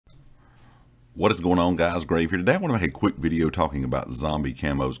What is going on, guys? Grave here. Today I want to make a quick video talking about zombie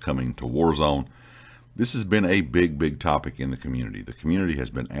camos coming to Warzone. This has been a big topic in the community. The community has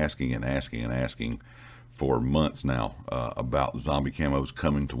been asking for months now about zombie camos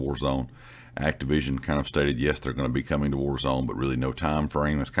coming to Warzone. Activision kind of stated yes, they're going to be coming to Warzone, but really no time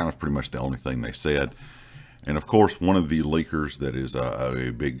frame. That's kind of pretty much the only thing they said. And of course, one of the leakers that is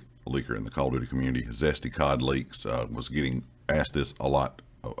a big leaker in the Call of Duty community, Zesty COD Leaks, was getting asked this a lot,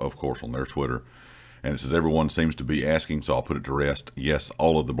 of course, on their Twitter. And it says everyone seems to be asking, so I'll put it to rest. Yes,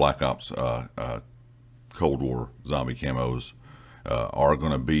 all of the Black Ops Cold War zombie camos are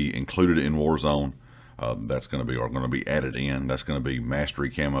going to be included in Warzone. That's going to be added in. That's going to be mastery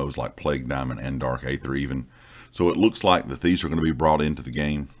camos like Plague Diamond and Dark Aether even. So it looks like that these are going to be brought into the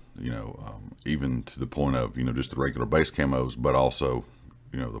game, even to the point of, just the regular base camos, but also,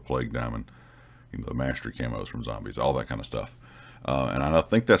 the Plague Diamond, the mastery camos from zombies, all that kind of stuff. And I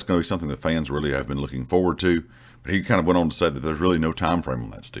think that's going to be something that fans really have been looking forward to. But he kind of went on to say that there's really no time frame on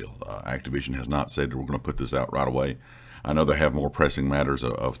that still. Activision has not said that we're going to put this out right away. I know they have more pressing matters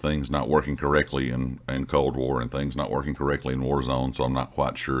of things not working correctly in Cold War and things not working correctly in Warzone. So I'm not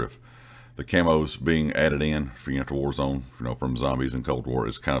quite sure if the camos being added in for, to Warzone, from zombies and Cold War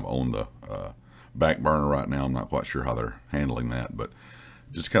is kind of on the back burner right now. I'm not quite sure how they're handling that, but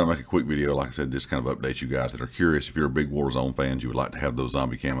just kind of make a quick video, like I said, just kind of update you guys that are curious. If you're a big Warzone fan, you would like to have those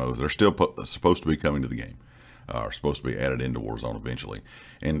zombie camos. They're still supposed to be coming to the game, are supposed to be added into Warzone eventually.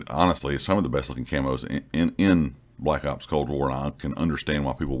 And honestly, it's some of the best looking camos in Black Ops Cold War, and I can understand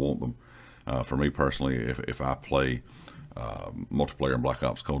why people want them. For me personally, if I play multiplayer in Black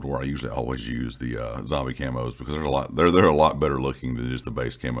Ops Cold War, I usually always use the zombie camos because they're a lot better looking than just the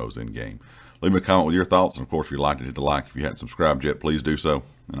base camos in game. Leave me a comment with your thoughts, and of course, if you liked it, hit the like. If you hadn't subscribed yet, please do so,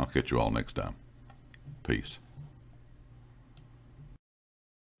 and I'll catch you all next time. Peace.